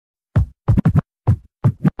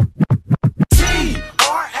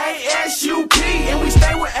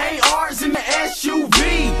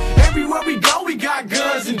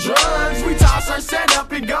set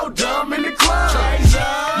up and go dumb in the club.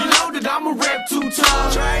 You know that I'm a rep too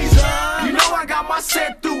tough. You know I got my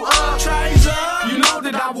set through up. You know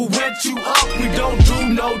that I will wet you up. We don't do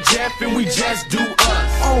no Jeff and we just do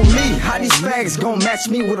us. On me, how these fags gon' match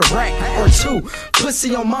me with a rack or two?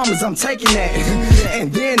 Pussy on mamas, I'm taking that.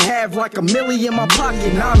 And then have like $1 million in my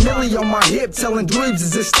pocket, 9 million on my hip, telling dweebs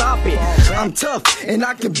is just stop it. I'm tough and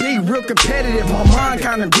I can be real competitive. My mind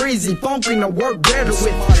kinda greasy, funky to work better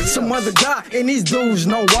with some other guy. And these dudes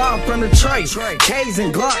know why I'm from the trade. K's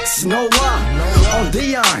and Glocks, no lie. On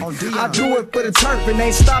Dion, I do it for the turf and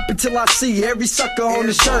ain't stopping till I see every sucker on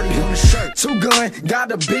the shirt. 2 gun,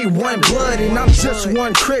 gotta be 1 blood, and I'm just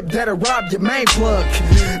 1 crip that'll rob your main plug.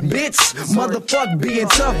 Bitch, motherfuck being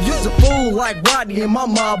tough. You's a fool like Rodney and my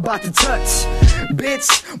mom about to touch. Bitch,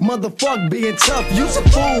 motherfuck being tough. You's a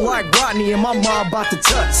fool like Rodney and my mom about to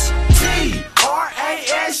touch.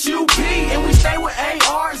 T-R-A-S-U-P, and we stay with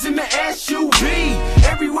ARs in the SUV.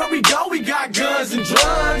 Everywhere we go, we got guns and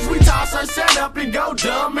drugs. We toss our set up and go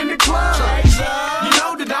dumb in the club. You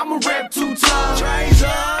know that I'm a rep too tough.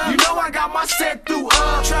 You know I got my set through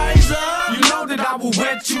up. You know that I will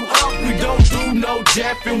wet you up. We don't do no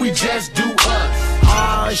Jeff and we just do us.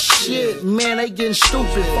 Aw shit, man, they getting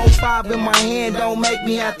stupid. 4-5 in my hand, don't make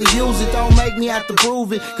me have to use it. Don't make me have to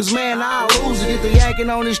prove it, cause man, I'll lose it. If they yanking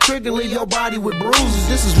on this trigger, leave your body with bruises.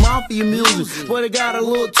 This is mafia music, but it got a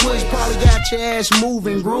little twist. Probably got your ass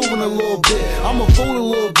moving, grooving a little bit. I'm a fool a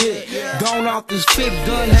little bit. Gone off this 5th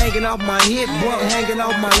gun hanging off my hip, blunt hanging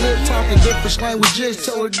off my lip. Talking different languages,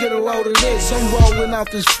 tell her get a load of this. I'm rolling off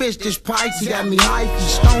this fish, this Pisces got me hyped and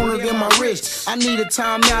stoner than my wrist. I need a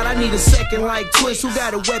timeout, I need a second like Twist. Who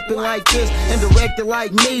got a weapon like this and directed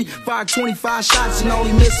like me? Fire 25 shots and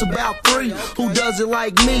only miss about 3. Who does it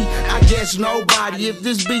like me? I guess nobody. If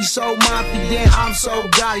this beat so mafia, then I'm so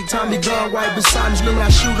gaudy. Tommy gun right beside me, screaming I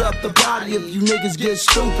shoot up the body. If you niggas get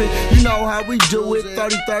stupid, you know how we do it.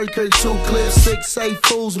 30-30, 32 clips, 6 safe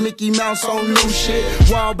fools, Mickey Mouse on new shit.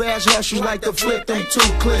 Wild bass hustlers like to flip them 2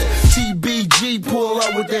 clips. TBG pull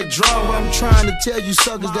up with that drum. I'm trying to tell you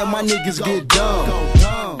suckers that my niggas get dumb. Go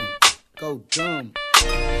dumb. Go dumb.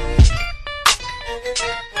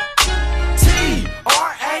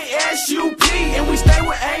 T-R-A-S-U-P, and we stay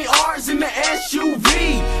with ARs in the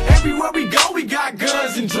SUV. Everywhere we go, we got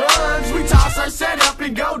guns and drugs. We toss our set up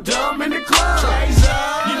and go dumb in the club.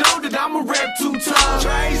 You know that I'm a rep too tough.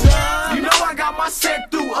 You know I got my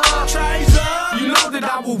set through up. You know that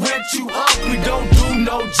I will wet you up. We don't do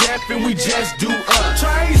no Jeff and we just do us.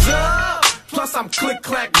 Plus I'm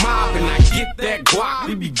click-clack mobbing, I get that guap.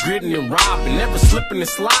 We be gritting and robbing, never slipping and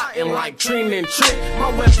sliding like Trina and Trick. My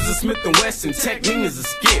weapons are Smith & Wesson, technique is a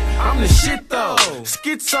skit. I'm the shit though,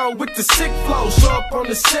 schizo with the sick flow. Show up on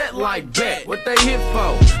the set like bet, what they hit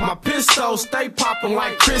for? My pistol stay popping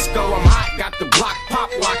like Crisco. I'm hot, got the block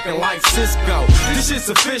pop locking like Cisco. This shit's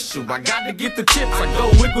official, I got to get the tips. I go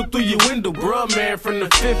wiggle through your window, bruh man, from the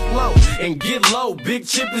 5th floor. And get low, big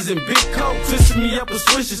chippers and big coat. Twisting me up a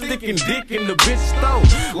swisher, sticking dick in the bitch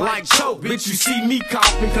stove like choke. Bitch, you see me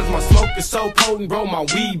coughing cause my smoke is so potent, bro. My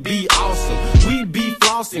weed be awesome. We be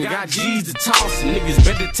flossing, got G's to tossing. Niggas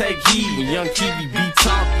better take heed when young Kevi be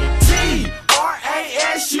talking.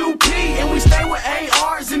 T-R-A-S-U-P, and we stay with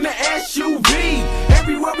ARs in the SUV.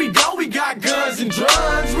 Everywhere we go, we got guns and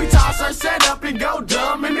drugs. We toss our set up and go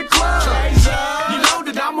dumb in the club. You know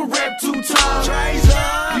that I'm a rep too tough.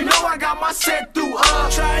 You know I got my set through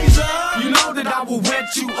up. You know that I will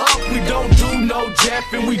wet you up. We don't do no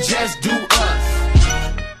Jeff and we just do us.